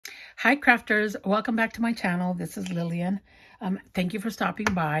Hi crafters, welcome back to my channel. This is Lillian. Thank you for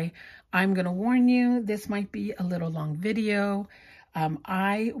stopping by. I'm going to warn you, this might be a little long video.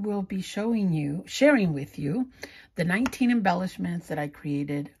 I will be sharing with you the 19 embellishments that I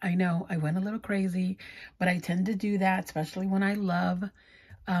created. I know I went a little crazy, but I tend to do that, especially when I love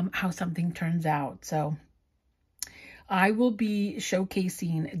how something turns out. So I will be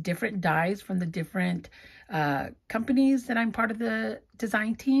showcasing different dies from the different companies that I'm part of the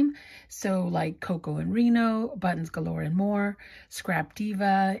design team. So like Cocoandreno, Buttons Galore and More, Scrap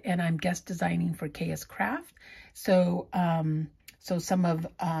Diva, and I'm guest designing for KS Craft. So some of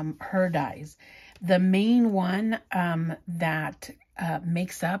her dies. The main one that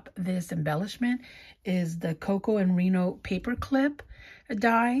makes up this embellishment is the Cocoandreno Paperclip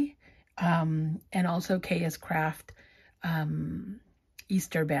die, and also KS Craft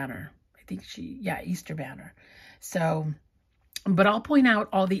Easter banner. I think Easter banner. So, but I'll point out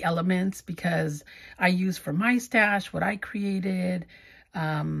all the elements because I use for my stash, what I created,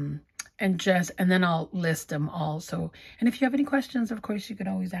 and then I'll list them all. So, and if you have any questions, of course, you can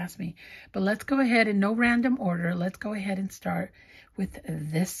always ask me. But let's go ahead in no random order. Let's go ahead and start with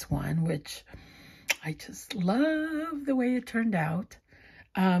this one, which I just love the way it turned out.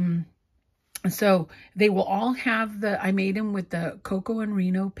 So they will all have I made them with the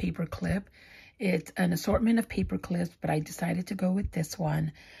Cocoandreno Paperclip. It's an assortment of paper clips, but I decided to go with this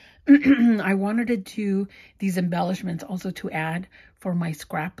one. I wanted to do these embellishments also to add for my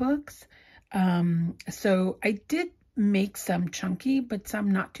scrapbooks. So I did make some chunky, but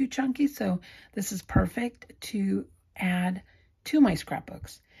some not too chunky. So this is perfect to add to my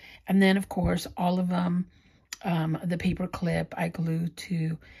scrapbooks. And then, of course, all of them, the paper clip I glued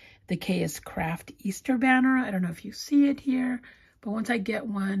to the KS Craft Easter banner. I don't know if you see it here, but once I get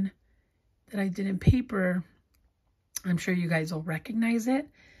one that I did in paper, I'm sure you guys will recognize it.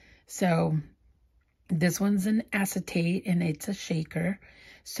 So this one's an acetate and it's a shaker.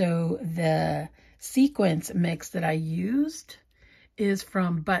 So the sequence mix that I used is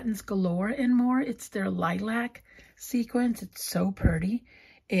from Buttons Galore and More. It's their lilac sequence. It's so pretty.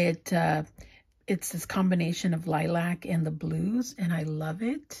 It's this combination of lilac and the blues, and I love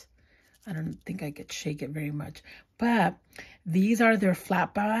it. I don't think I could shake it very much, but these are their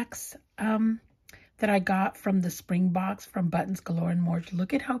Flatbackz that I got from the spring box from Buttons Galore and More.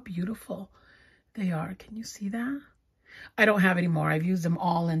 Look at how beautiful they are. Can you see that? I don't have any more. I've used them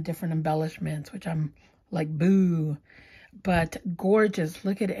all in different embellishments, which I'm like, boo. But gorgeous.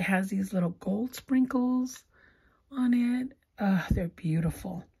 Look at it. It has these little gold sprinkles on it. They're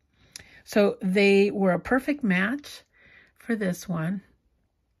beautiful. So they were a perfect match for this one.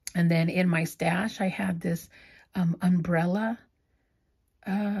 And then in my stash, I had this umbrella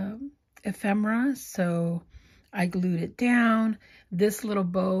ephemera. So I glued it down. This little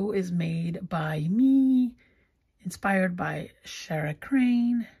bow is made by me, inspired by Shara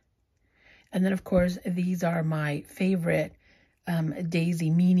Crane. And then, of course, these are my favorite daisy,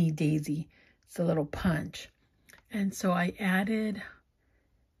 mini daisy. It's a little punch. And so I added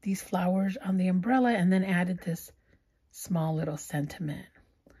these flowers on the umbrella and then added this small little sentiment.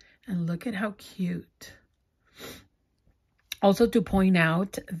 And look at how cute. Also to point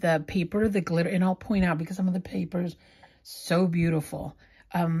out the paper, the glitter, and I'll point out because some of the papers so beautiful.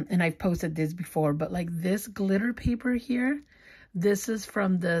 And I've posted this before, but like this glitter paper here, this is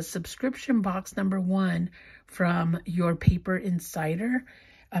from the subscription box #1 from YourPaperInsider.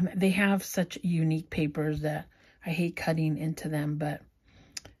 They have such unique papers that I hate cutting into them,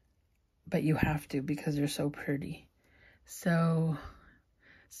 but you have to because they're so pretty. So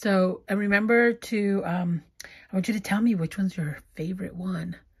remember to, I want you to tell me which one's your favorite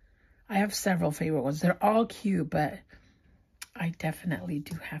one. I have several favorite ones. They're all cute, but I definitely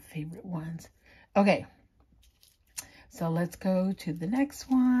do have favorite ones. Okay, so let's go to the next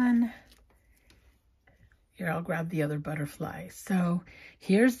one. Here, I'll grab the other butterfly. So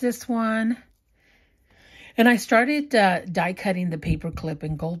here's this one. And I started die cutting the paper clip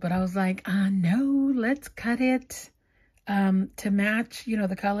in gold, but I was like, no, let's cut it to match,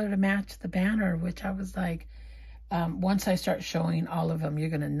 the color to match the banner, which I was like, once I start showing all of them, you're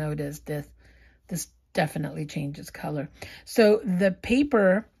going to notice this definitely changes color. So the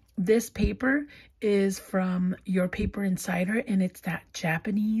paper, this paper is from YourPaperInsider, and it's that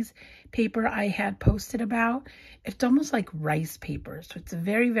Japanese paper I had posted about. It's almost like rice paper. So it's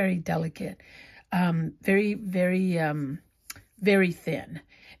very, very delicate, very, very, very thin.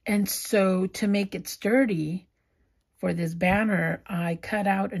 And so to make it sturdy, for this banner, I cut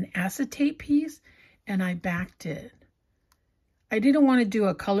out an acetate piece and I backed it. I didn't want to do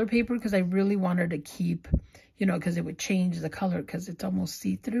a color paper because I really wanted to keep, you know, because it would change the color because it's almost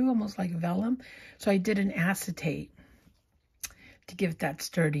see-through, almost like vellum. So I did an acetate to give it that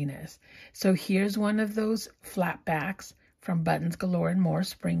sturdiness. So here's one of those Flatbackz from Buttons Galore and More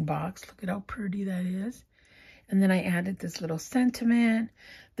spring box. Look at how pretty that is. And then I added this little sentiment.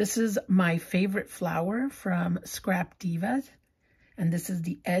 This is my favorite flower from Scrap Divas. And this is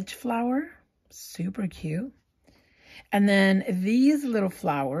the edge flower. Super cute. And then these little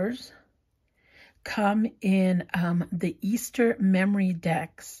flowers come in the Easter memory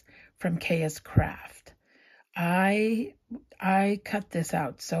decks from KS Craft. I cut this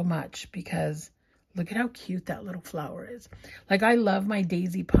out so much because look at how cute that little flower is. Like, I love my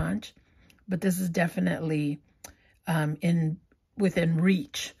daisy punch, but this is definitely within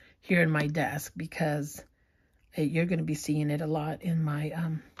reach here in my desk because you're going to be seeing it a lot in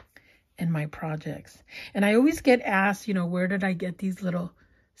my projects. And I always get asked, you know, where did I get these little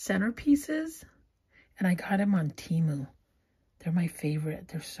centerpieces? And I got them on Temu. They're my favorite.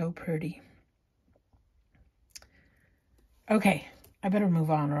 They're so pretty. Okay, I better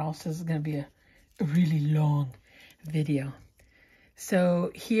move on or else this is going to be a really long video. So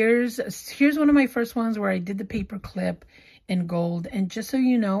here's one of my first ones where I did the paper clip in gold. And just so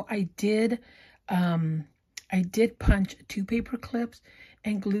you know, I did punch 2 paper clips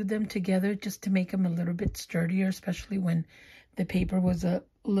and glued them together just to make them a little bit sturdier, especially when the paper was a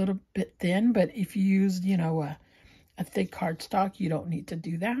little bit thin. But if you used, you know, a thick cardstock, you don't need to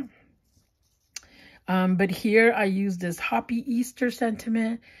do that. But here I used this Hoppy Easter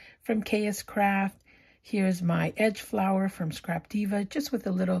sentiment from KS Craft. Here's my edge flower from Scrap Diva, just with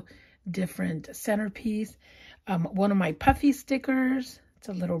a little different centerpiece. One of my puffy stickers. It's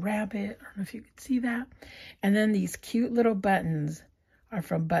a little rabbit. I don't know if you can see that. And then these cute little buttons are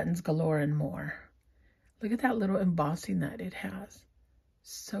from Buttons Galore and More. Look at that little embossing that it has.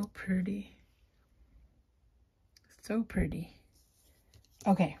 So pretty. So pretty.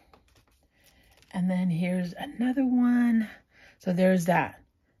 Okay. And then here's another one. So there's that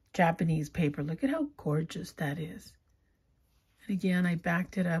Japanese paper. Look at how gorgeous that is. And again, I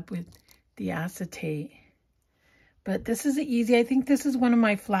backed it up with the acetate. But this is easy. I think this is one of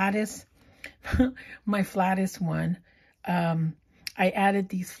my flattest, my flattest one. I added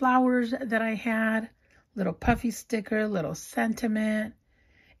these flowers that I had, little puffy sticker, little sentiment.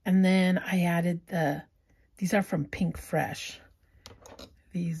 And then I added these are from Pink Fresh.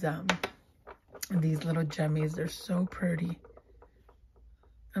 These little jemmies, they're so pretty.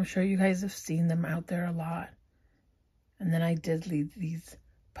 I'm sure you guys have seen them out there a lot. And then I did leave these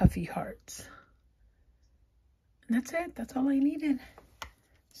puffy hearts. And that's it. That's all I needed.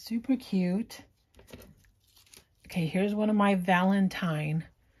 Super cute. Okay, here's one of my Valentine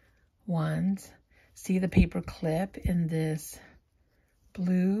ones. See the paper clip in this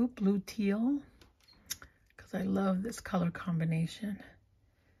blue teal. Because I love this color combination.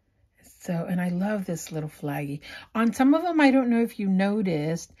 So, and I love this little flaggy. On some of them, I don't know if you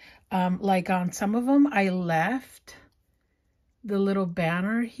noticed, like on some of them, I left the little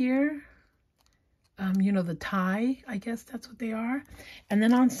banner here. You know, the tie, I guess that's what they are. And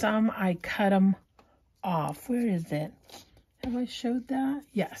then on some, I cut them off. Where is it? Have I showed that?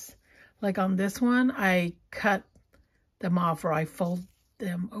 Yes. Like on this one, I cut them off, or I fold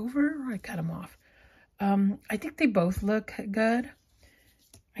them over, or I cut them off. I think they both look good.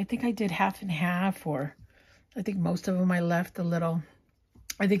 I think I did half and half, or I think most of them I left a little.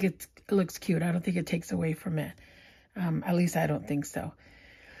 I think it looks cute. I don't think it takes away from it. At least I don't think so.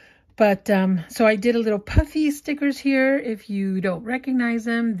 But, so I did a little puffy stickers here. If you don't recognize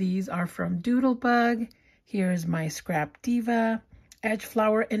them, these are from Doodlebug. Here's my Scrap Diva edge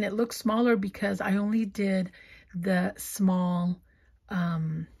flower. And it looks smaller because I only did the small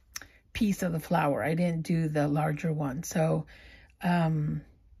piece of the flower. I didn't do the larger one. So,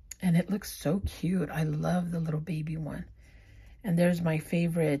 and it looks so cute. I love the little baby one. And there's my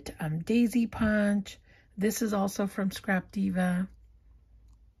favorite daisy punch. This is also from Scrap Diva.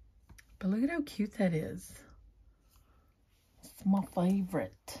 But look at how cute that is. It's my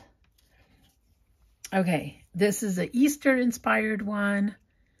favorite. Okay, this is an Easter inspired one.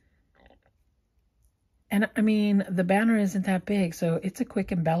 And I mean, the banner isn't that big, so it's a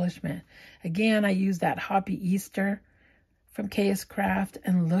quick embellishment. Again, I use that Hoppy Easter from KS Craft.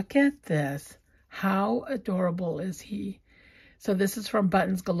 And look at this. How adorable is he? So this is from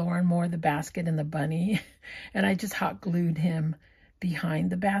Buttons Galore and More, the basket and the bunny. And I just hot glued him behind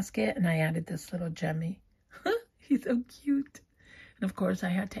the basket, and I added this little jemmy. He's so cute. And of course, I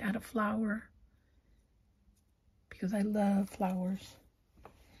had to add a flower because I love flowers.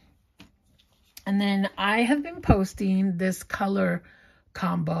 And then I have been posting this color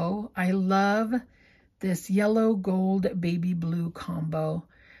combo. I love this yellow gold baby blue combo.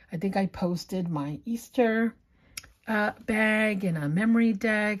 I think I posted my Easter bag and a memory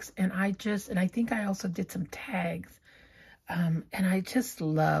decks, and I think I also did some tags. And I just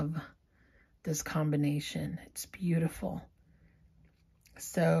love this combination. It's beautiful.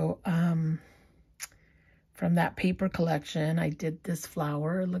 So, from that paper collection, I did this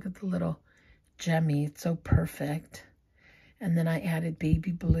flower. Look at the little gemmy. It's so perfect. And then I added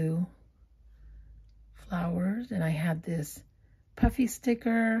baby blue flowers, and I had this puffy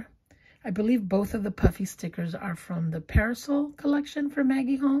sticker. I believe both of the puffy stickers are from the Parasol collection for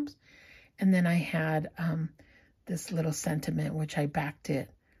Maggie Holmes. And then I had this little sentiment, which I backed it,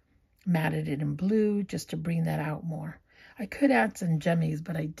 matted it in blue just to bring that out more. I could add some gemmies,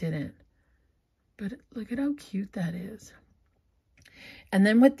 but I didn't. But look at how cute that is. And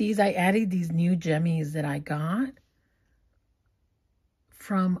then with these, I added these new gemmies that I got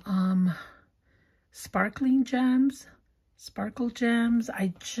from Sparkle Gems.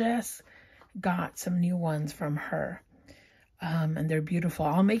 I just got some new ones from her. And they're beautiful.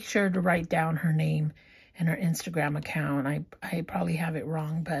 I'll make sure to write down her name and her Instagram account. I probably have it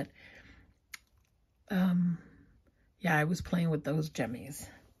wrong, but yeah, I was playing with those gemmies.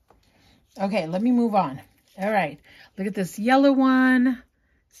 Okay, let me move on. All right, look at this yellow one.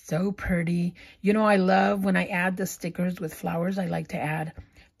 So pretty. You know, I love when I add the stickers with flowers, I like to add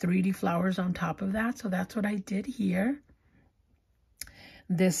 3D flowers on top of that. So that's what I did here.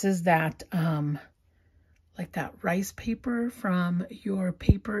 This is that, like that rice paper from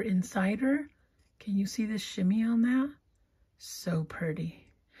YourPaperInsider. Can you see the shimmy on that? So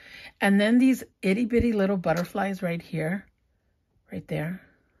pretty. And then these itty bitty little butterflies right here, right there,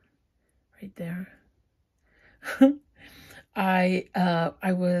 right there. I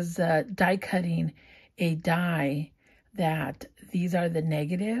was die cutting a die that these are the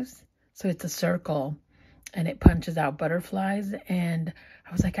negatives. So it's a circle and it punches out butterflies. And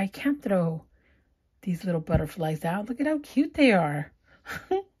I was like, I can't throw these little butterflies out. Look at how cute they are.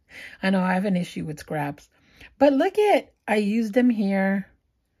 I know I have an issue with scraps, but look at, I used them here.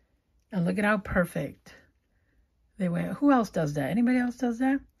 And look at how perfect they went. Who else does that? Anybody else does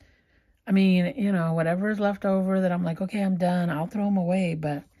that? I mean, you know, whatever is left over that I'm like, okay, I'm done. I'll throw them away,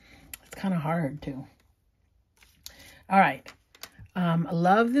 but it's kind of hard too. All right. I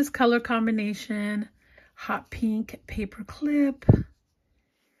love this color combination. Hot pink paper clip.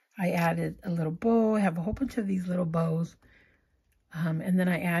 I added a little bow. I have a whole bunch of these little bows. And then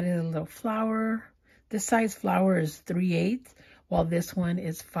I added a little flower. This size flower is 3/8, while this one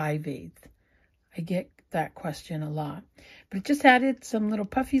is 5/8. I get that question a lot. But it just added some little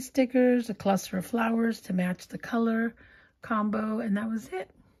puffy stickers, a cluster of flowers to match the color combo, and that was it.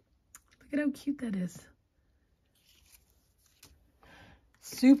 Look at how cute that is.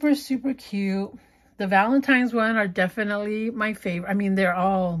 Super, super cute. The Valentine's one are definitely my favorite. I mean, they're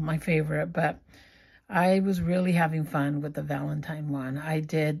all my favorite, but I was really having fun with the Valentine one. I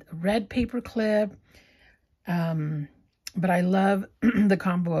did a red paper clip, but I love the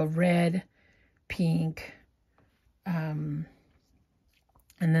combo of red, pink, and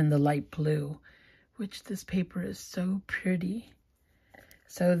then the light blue, which this paper is so pretty.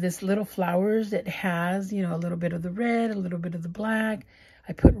 So this little flowers, it has, you know, a little bit of the red, a little bit of the black.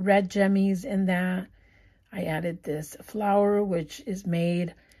 I put red gemmies in that. I added this flower, which is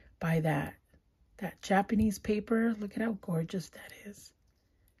made by that Japanese paper. Look at how gorgeous that is.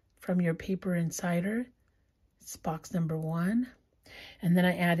 From YourPaperInsider. It's box number 1. And then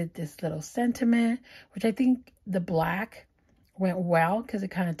I added this little sentiment, which I think the black went well because it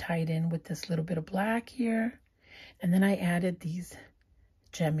kind of tied in with this little bit of black here. And then I added these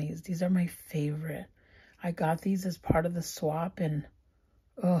gemmies. These are my favorite. I got these as part of the swap, and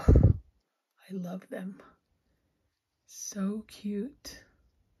oh, I love them. So cute.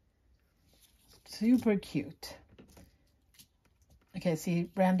 Super cute. Okay, see,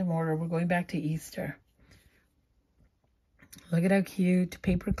 random order. We're going back to Easter. Look at how cute.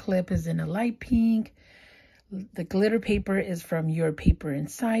 Paper clip is in a light pink. The glitter paper is from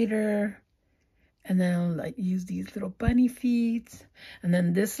YourPaperInsider. And then I use these little bunny feet. And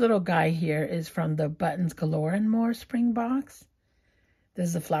then this little guy here is from the Buttons Galore and More spring box. This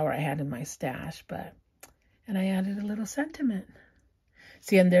is a flower I had in my stash, and I added a little sentiment.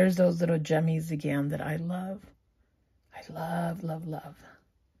 See, and there's those little gemmies again that I love. I love, love, love.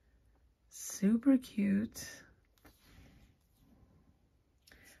 Super cute.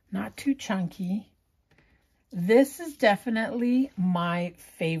 Not too chunky. This is definitely my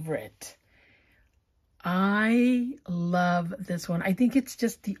favorite. I love this one. I think it's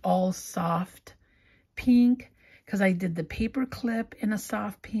just the all soft pink because I did the paper clip in a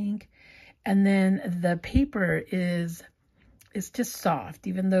soft pink. And then the paper it's just soft,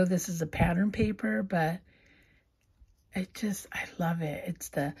 even though this is a pattern paper, but I love it. It's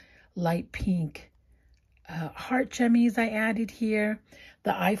the light pink heart jemmies I added here.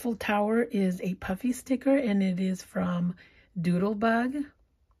 The Eiffel Tower is a puffy sticker, and it is from Doodlebug.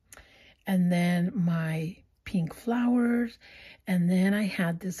 And then my pink flowers, and then I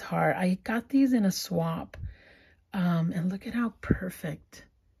had this heart. I got these in a swap, and look at how perfect.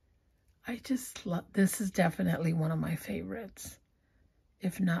 I just love, this is definitely one of my favorites,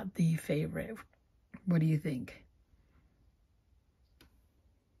 if not the favorite. What do you think?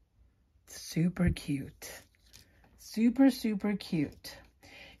 Super cute. Super, super cute.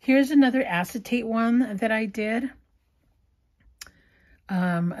 Here's another acetate one that I did.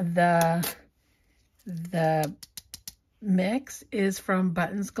 The mix is from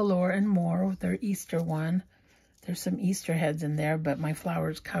Buttons Galore and More with their Easter one. There's some Easter heads in there, but my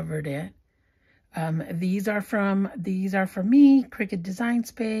flowers covered it. These are from me, Cricut Design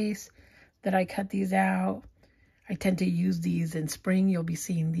Space, that I cut these out. I tend to use these in spring. You'll be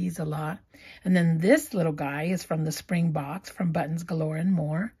seeing these a lot. And then this little guy is from the spring box from Buttons Galore and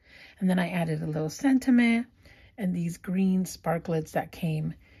More. And then I added a little sentiment and these green sparklets that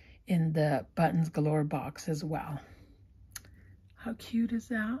came in the Buttons Galore box as well. How cute is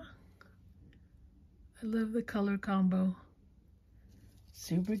that? I love the color combo.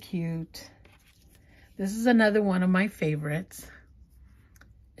 Super cute. This is another one of my favorites.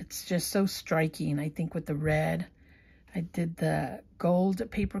 It's just so striking. I think with the red, I did the gold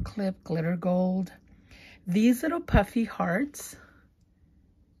paperclip, glitter gold. These little puffy hearts,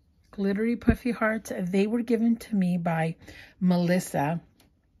 glittery puffy hearts, they were given to me by Melissa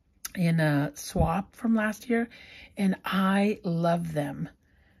in a swap from last year, and I love them.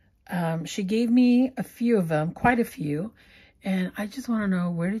 She gave me a few of them, quite a few, and I just want to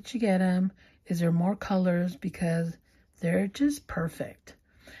know, where did she get them? Is there more colors? Because they're just perfect.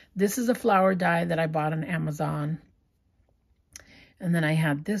 This is a flower die that I bought on Amazon. And then I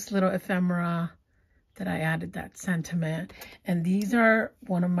had this little ephemera that I added that sentiment. And these are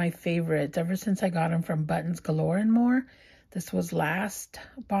one of my favorites ever since I got them from Buttons Galore and More. This was last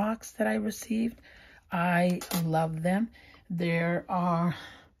box that I received. I love them.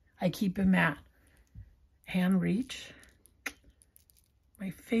 I keep them at hand reach. My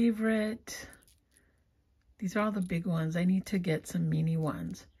favorite. These are all the big ones. I need to get some mini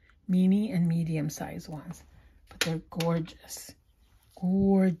ones. Mini and medium size ones. But they're gorgeous.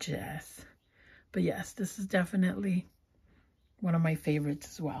 Gorgeous. But yes, this is definitely one of my favorites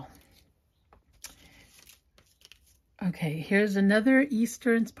as well. Okay, here's another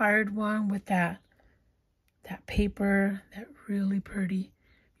Easter inspired one with that paper, that really pretty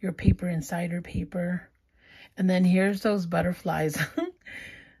YourPaperInsider paper. And then here's those butterflies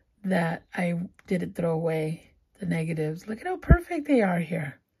that I didn't throw away, the negatives. Look at how perfect they are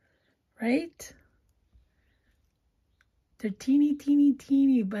here, right? They're teeny, teeny,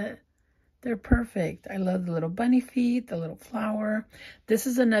 teeny, but they're perfect. I love the little bunny feet, the little flower. This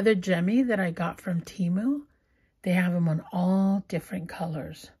is another Gemmy that I got from Temu. They have them on all different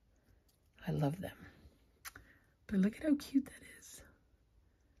colors. I love them. But look at how cute that is.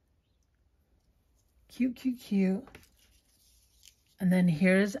 Cute, cute, cute. And then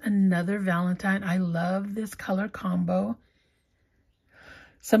here's another Valentine. I love this color combo.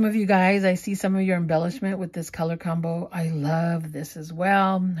 Some of you guys, I see some of your embellishment with this color combo. I love this as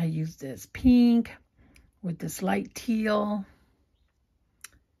well. I use this pink with this light teal.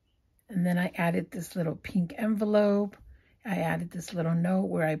 And then I added this little pink envelope. I added this little note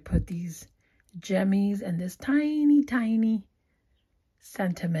where I put these gemmies and this tiny, tiny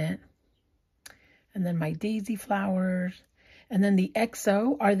sentiment. And then my daisy flowers. And then the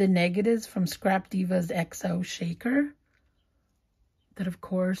XO are the negatives from Scrap Diva's XO shaker. That, of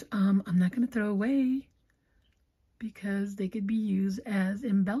course, I'm not going to throw away because they could be used as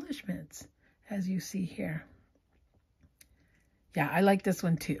embellishments, as you see here. Yeah, I like this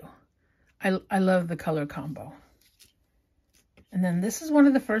one too. I love the color combo. And then this is one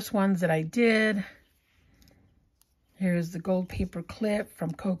of the first ones that I did. Here's the gold paper clip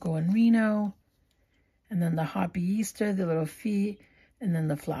from Cocoandreno. And then the Hoppy Easter, the little feet, and then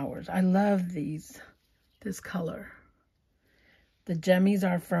the flowers. I love this color. The Gemmies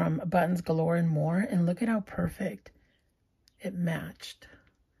are from Buttons Galore and More. And look at how perfect it matched.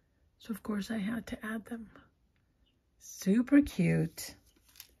 So, of course, I had to add them. Super cute.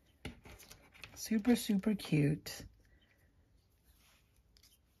 Super, super cute.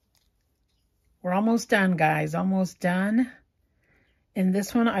 We're almost done, guys. Almost done. In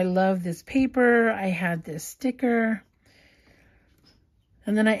this one, I love this paper. I had this sticker.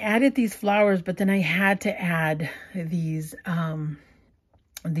 And then I added these flowers, but then I had to add these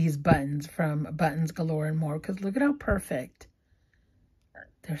buttons from Buttons Galore and More, because look at how perfect.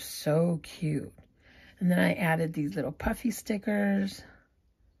 They're so cute. And then I added these little puffy stickers.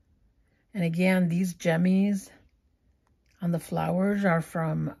 And again, these gemmies on the flowers are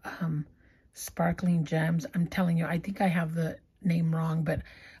from Sparkling Gems. I'm telling you, I think I have the name wrong, but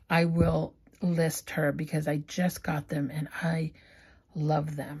I will list her because I just got them and I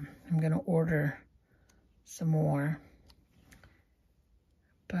love them. I'm going to order some more.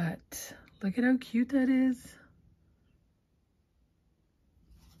 But look at how cute that is.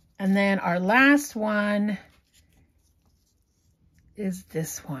 And then our last one is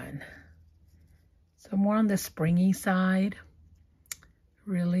this one. So more on the springy side,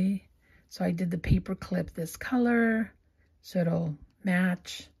 really. So I did the paper clip this color, so it'll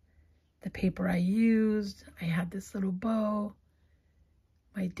match the paper I used. I had this little bow,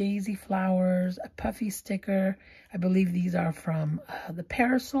 my daisy flowers, a puffy sticker. I believe these are from the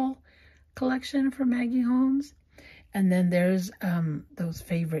Parasol collection from Maggie Holmes. And then there's those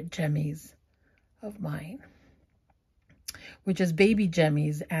favorite gemmies of mine, which is baby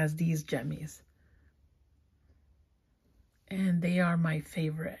gemmies as these gemmies. And they are my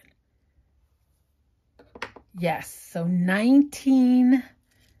favorite. Yes, so 19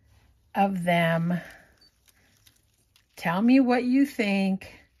 of them. Tell me what you think.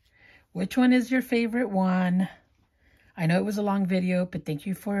 Which one is your favorite one? I know it was a long video, but thank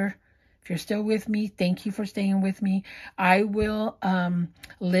you for, if you're still with me, thank you for staying with me. I will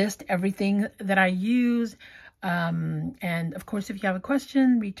list everything that I use. And of course, if you have a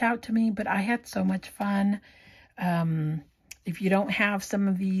question, reach out to me. But I had so much fun. If you don't have some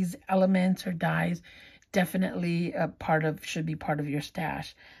of these elements or dyes, definitely should be part of your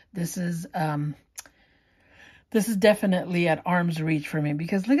stash. This is definitely at arm's reach for me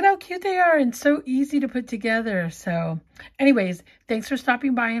because look at how cute they are and so easy to put together. So anyways, thanks for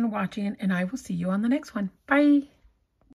stopping by and watching, and I will see you on the next one. Bye.